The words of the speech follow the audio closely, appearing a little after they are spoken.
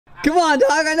Come on,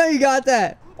 dog. I know you got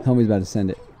that. Homie's about to send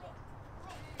it.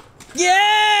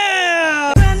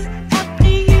 Yeah!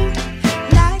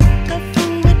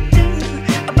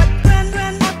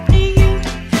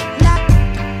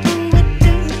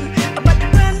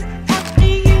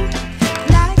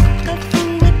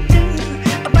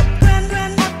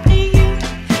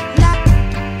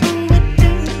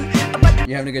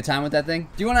 You having a good time with that thing?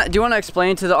 Do you wanna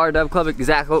explain to the RW Club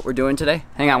exactly what we're doing today?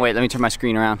 Hang on, wait, let me turn my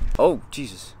screen around. Oh,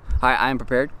 Jesus. Hi, I am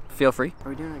prepared. Feel free. Are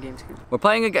we doing a game scoop? We're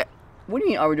playing a game. What do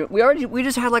you mean are we doing? We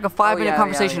just had like a 5-minute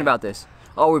conversation about this.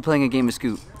 Oh, we're playing a game of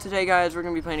Scoot. Today, guys, we're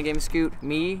gonna be playing a game of Scoot.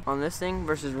 Me on this thing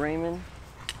versus Raymond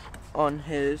on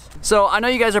his. So I know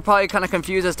you guys are probably kind of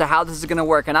confused as to how this is gonna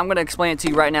work, and I'm gonna explain it to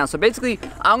you right now. So basically,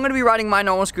 I'm gonna be riding my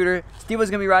normal scooter.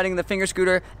 Stevo's gonna be riding the finger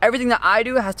scooter. Everything that I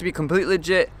do has to be completely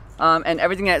legit. And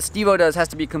everything that Stevo does has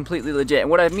to be completely legit. And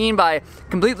what I mean by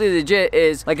completely legit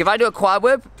is, like, if I do a quad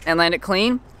whip and land it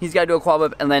clean, he's got to do a quad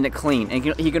whip and land it clean. And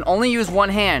he can only use one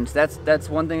hand. That's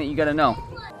one thing that you got to know.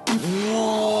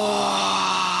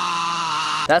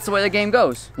 That's the way the game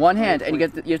goes. One hand, and you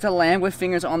have to land with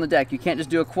fingers on the deck. You can't just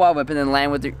do a quad whip and then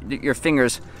land with your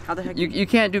fingers. How the heck? You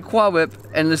can't do quad whip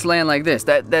and just land like this.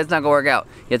 That's not gonna work out.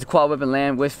 You have to quad whip and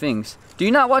land with fingers. Do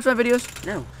you not watch my videos?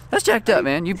 No. That's jacked up,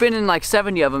 man. You've been in like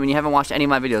 70 of them and you haven't watched any of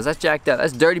my videos. That's jacked up.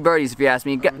 That's dirty birdies, if you ask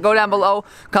me. Go down below,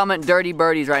 comment dirty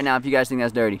birdies right now if you guys think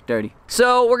that's dirty. Dirty.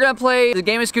 So we're gonna play the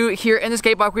game of Scoot here in the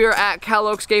skate park. We are at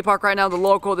s.c.o.o.t skate park right now, the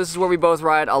local. This is where we both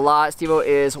ride a lot. Stevo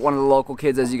is one of the local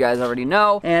kids, as you guys already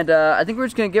know. And I think we're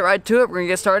just gonna get right to it. We're gonna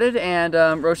get started and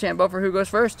Roshan, vote for who goes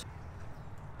first.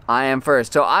 I am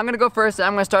first. So I'm gonna go first and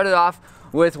I'm gonna start it off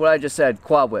with what I just said,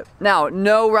 quad whip. Now,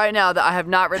 know right now that I have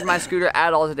not ridden my scooter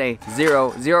at all today.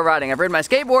 Zero riding. I've ridden my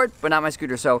skateboard, but not my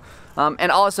scooter. So,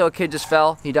 and also a kid just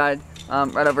fell. He died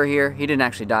right over here. He didn't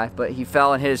actually die, but he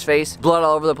fell and hit his face. Blood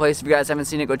all over the place. If you guys haven't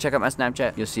seen it, go check out my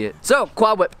Snapchat. You'll see it. So,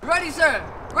 quad whip. Ready, sir?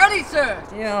 Ready, sir?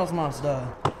 Yeah, that was my stuff.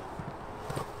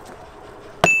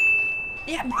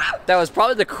 Yeah. That was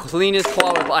probably the cleanest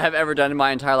quad whip I have ever done in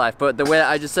my entire life. But the way that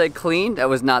I just said clean, that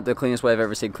was not the cleanest way I've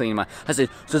ever said clean in my. I said,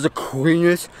 this is the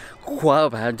cleanest quad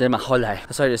whip I have done in my whole life.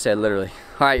 That's what I just said, literally.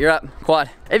 All right, you're up, quad.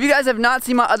 If you guys have not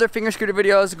seen my other finger scooter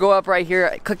videos, go up right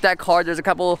here, click that card. There's a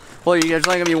couple, well, there's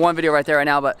only gonna be one video right there right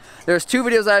now, but there's 2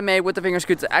 videos that I made with the finger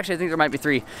scoots. Actually, I think there might be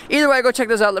 3. Either way, go check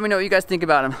those out. Let me know what you guys think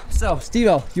about them. So,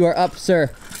 Stevo, you are up,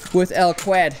 sir, with El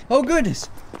Quad. Oh, goodness,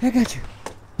 I got you.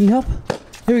 Need help?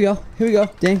 Here we go, here we go.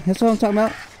 Dang, that's what I'm talking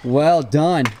about. Well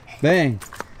done, bang.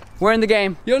 We're in the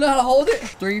game. You don't know how to hold it?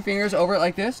 3 fingers over it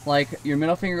like this. Like your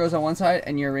middle finger goes on one side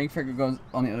and your ring finger goes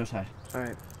on the other side. All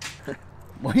right.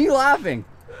 Why are you laughing?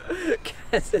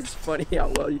 Because it's funny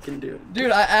how well you can do it.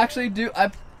 Dude, I actually do.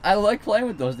 I like playing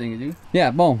with those things, dude. Yeah,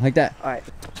 boom, like that. All right.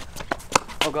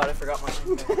 Oh God, I forgot my.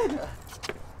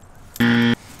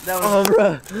 That was,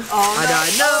 bro. Oh, I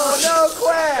died. No,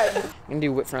 quad. I'm gonna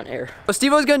do whip front air. So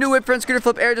Stevo's gonna do whip front scooter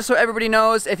flip air, just so everybody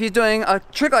knows. If he's doing a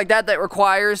trick like that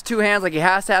requires 2 hands, like he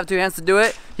has to have 2 hands to do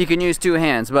it, he can use 2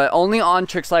 hands, but only on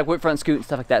tricks like whip front scoot and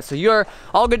stuff like that. So you're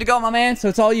all good to go, my man. So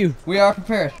it's all you. We are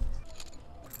prepared.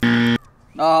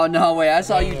 Oh no, wait! I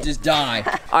saw you just die.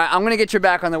 All right, I'm gonna get your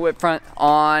back on the whip front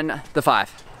on the 5.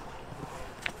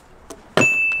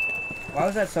 Why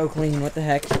was that so clean? What the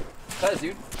heck? Cause,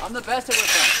 dude, I'm the best at whip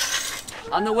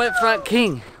front. I'm the whip front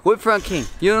king. Whip front king.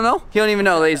 You don't know? You don't even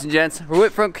know, ladies and gents. We're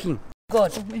whip front king.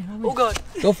 God. Oh, man. Oh God.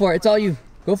 Go for it. It's all you.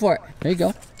 Go for it. There you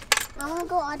go. I want to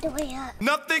go all the way up.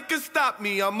 Nothing can stop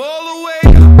me. I'm all the way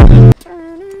up.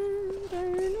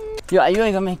 You ain't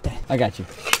gonna make that. I got you.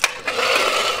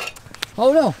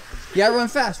 Oh no. You gotta run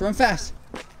fast. Run fast.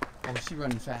 Oh, she's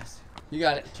running fast. You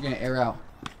got it. She's gonna air out.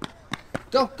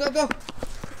 Go, go, go.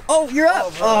 Oh, you're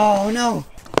up. Oh no.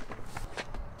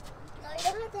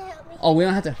 Oh, we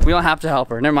don't have to help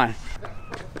her. Never mind.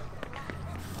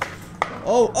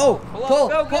 Oh, pull,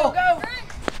 go, pull. go, go.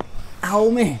 Oh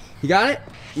man, you got it?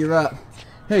 You're up.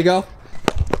 Here you go.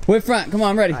 Whip front. Come on,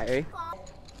 I'm ready. All right,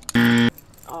 ready?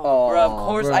 Oh, bro,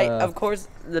 of course,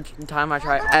 the time I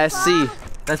try. SC.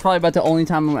 That's probably about the only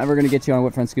time I'm ever gonna get you on a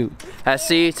whip front scoot.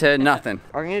 SC to nothing.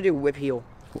 We're gonna do whip heel.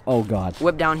 Oh God.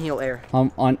 Whip down heel air.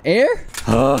 On air?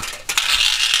 Oh!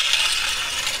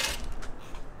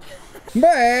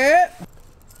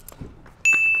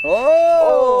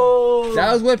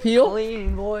 That was whip heel.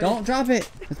 Clean, boy. Don't drop it.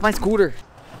 It's my scooter.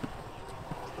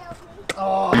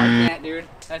 Oh, I can't, dude.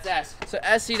 That's S. So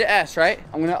SC to S, right?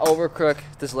 I'm gonna overcrook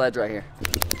this ledge right here.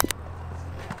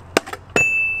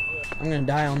 I'm gonna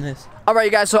die on this. All right,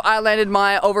 you guys, so I landed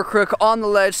my overcrook on the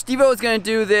ledge. Stevo is gonna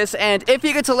do this, and if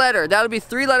he gets a letter, that'll be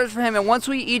 3 letters for him, and once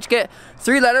we each get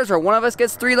 3 letters, or one of us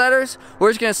gets 3 letters,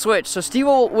 we're just gonna switch. So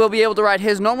Stevo will be able to ride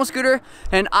his normal scooter,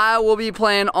 and I will be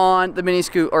playing on the mini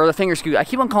scoot, or the finger scoot. I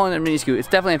keep on calling it a mini scoot. It's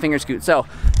definitely a finger scoot. So,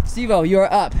 Stevo, you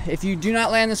are up. If you do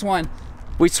not land this one,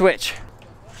 we switch.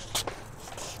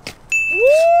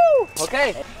 Woo!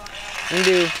 Okay. I'm gonna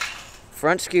do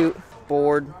front scoot,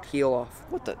 board, heel off.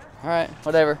 What the? All right,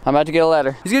 whatever. I'm about to get a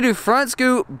letter. He's gonna do front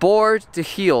scoot, board to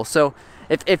heel. So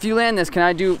if you land this, can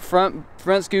I do front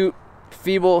scoot,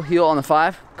 feeble, heel on the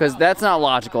 5? Because that's not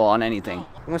logical on anything.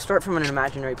 I'm gonna start from an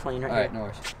imaginary plane right here. All right, no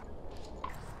worries.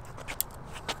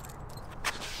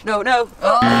 No, no.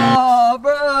 Oh,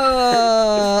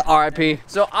 bro. RIP.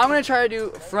 So I'm gonna try to do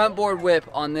front board whip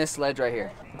on this ledge right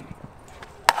here.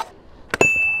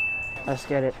 Let's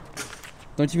get it.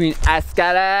 Don't you mean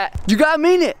escada? You gotta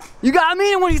mean it. You gotta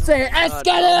mean it when you say it. Escada.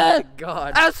 Oh my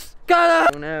God. Escada.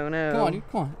 Oh, no, no. Come on,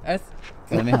 dude. Come on.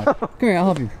 Let me help. Come here, I'll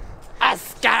help you.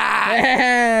 Escada.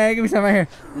 Hey, give me some right here.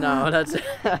 No, that's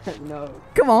no.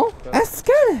 Come on.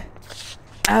 Escada.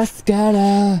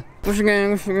 Escada. Push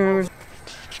again. Push again.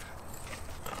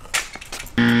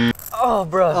 Oh,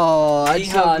 bro. Oh, I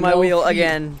dehugged my wheel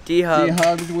again. Dehugged.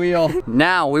 Dehugged wheel.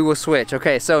 Now we will switch.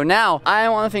 Okay, so now I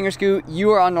am on the finger scoot. You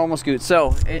are on normal scoot.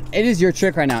 So it is your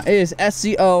trick right now. It is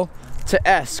S.C.O.O. to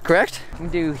S, correct? I'm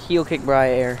gonna do heel kick bri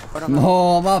air.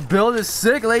 Oh, my build is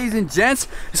sick, ladies and gents.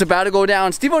 It's about to go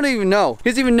down. Steve don't even know.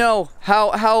 He doesn't even know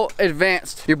how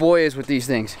advanced your boy is with these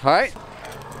things. All right.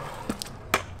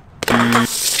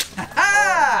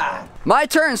 My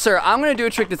turn, sir. I'm gonna do a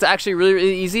trick that's actually really,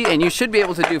 really easy, and you should be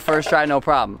able to do first try, no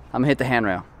problem. I'm gonna hit the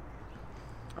handrail.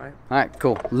 All right. All right,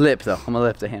 cool. Lip though. I'm gonna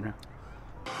lip the handrail.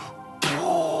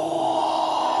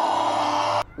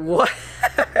 What?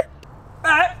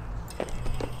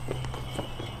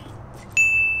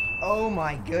 Oh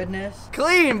my goodness.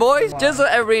 Clean, boys. Wow. Just so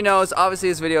everybody knows, obviously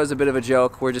this video is a bit of a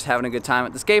joke. We're just having a good time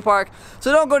at the skate park.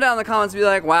 So don't go down in the comments and be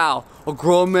like, wow, a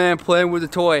grown man playing with a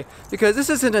toy. Because this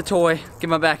isn't a toy. Get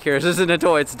my back here. This isn't a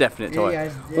toy. It's a definite toy.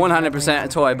 Yeah, 100% a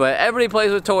toy. But everybody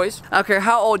plays with toys. I don't care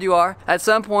how old you are. At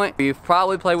some point, you've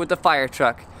probably played with the fire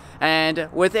truck. And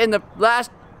within the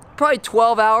last probably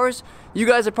 12 hours, you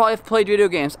guys have probably played video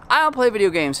games. I don't play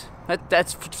video games.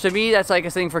 That's to me, that's like a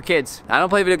thing for kids. I don't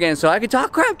play video games, so I can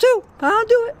talk crap too. I don't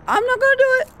do it. I'm not gonna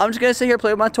do it. I'm just gonna sit here and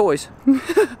play with my toys.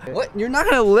 What? You're not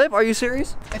gonna lip? Are you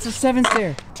serious? It's a 7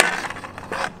 stair.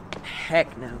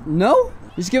 Heck no. No?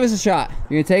 Just give us a shot.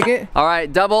 You gonna take it? All right,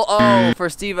 double O for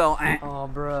Stevo. Oh,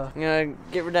 bro. I'm gonna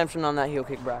get redemption on that heel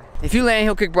kick bri. If you land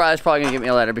heel kick bri, it's probably gonna get me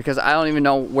a letter because I don't even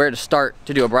know where to start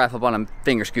to do a bri flip on a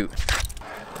finger scoot.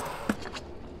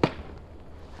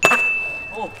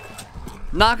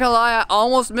 Not gonna lie, I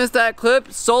almost missed that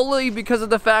clip solely because of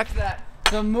the fact that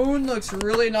the moon looks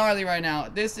really gnarly right now.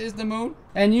 This is the moon,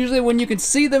 and usually when you can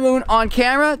see the moon on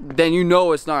camera, then you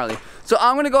know it's gnarly. So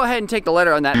I'm gonna go ahead and take the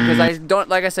letter on that because I don't,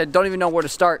 like I said, don't even know where to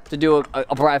start to do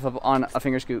a bri flip on a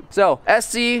finger scoot. So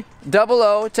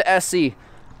S.C.O.O. to S.C.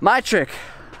 My trick,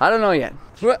 I don't know yet.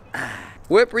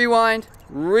 Whip, rewind,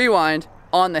 rewind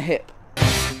on the hip.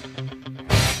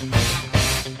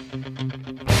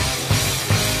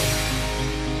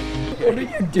 What are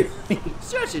you doing?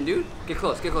 Stretching, dude. Get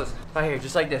close, get close. Right here,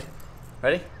 just like this.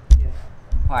 Ready? Yeah.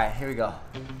 All right, here we go.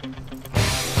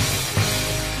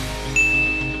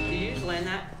 Did you just land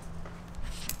that?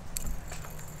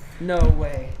 No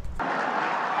way.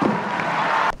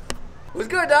 What's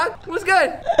good, dog? What's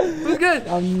good? What's good?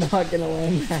 I'm not gonna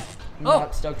land that. I'm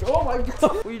not stuck. Oh my God.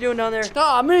 What are you doing down there?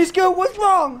 Ah, mini scoot, what's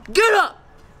wrong? Get up!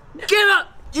 Get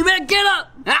up! You better get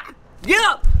up! Ah, get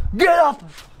up! Get up!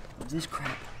 This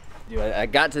crap. Dude, I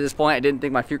got to this point, I didn't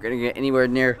think my feet were gonna get anywhere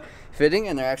near fitting,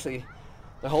 and they're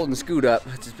holding the scoot up.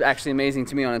 It's actually amazing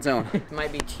to me on its own. It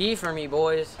might be tea for me,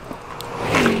 boys.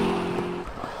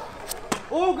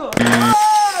 Oh, God.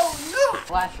 Oh, no!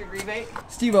 Flash your rebate.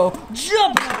 Stevo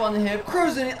jumping up on the hip,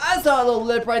 cruising it. I saw a little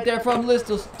lip right there from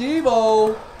Little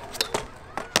Stevo.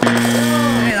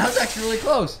 Man, that was actually really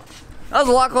close. That was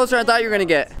a lot closer than I thought you were gonna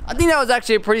get. I think that was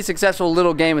actually a pretty successful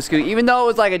little game of scoot, even though it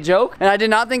was like a joke, and I did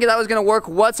not think that was gonna work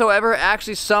whatsoever. It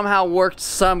actually somehow worked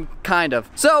some kind of.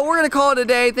 So we're gonna call it a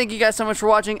day. Thank you guys so much for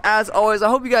watching. As always, I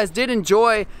hope you guys did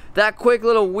enjoy that quick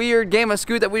little weird game of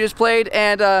scoot that we just played.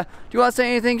 And do you want to say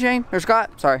anything, Shane? Or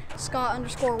Scott? Sorry.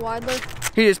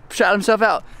 Scott_Widler. He just shot himself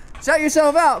out. Shout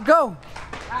yourself out, go.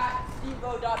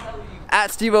 @Stevo.w.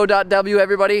 at Stevo.w,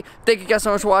 everybody. Thank you guys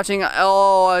so much for watching.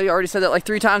 Oh, I already said that like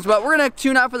 3 times, but we're gonna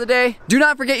tune out for the day. Do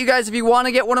not forget, you guys, if you want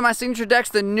to get one of my signature decks,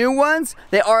 the new ones,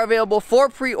 they are available for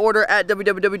pre-order at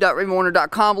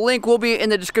www.raymondwarner.com. Link will be in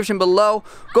the description below.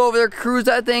 Go over there, cruise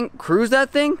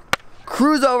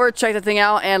over, check that thing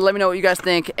out, and let me know what you guys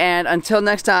think. And until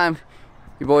next time,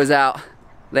 your boy's out.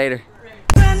 Later.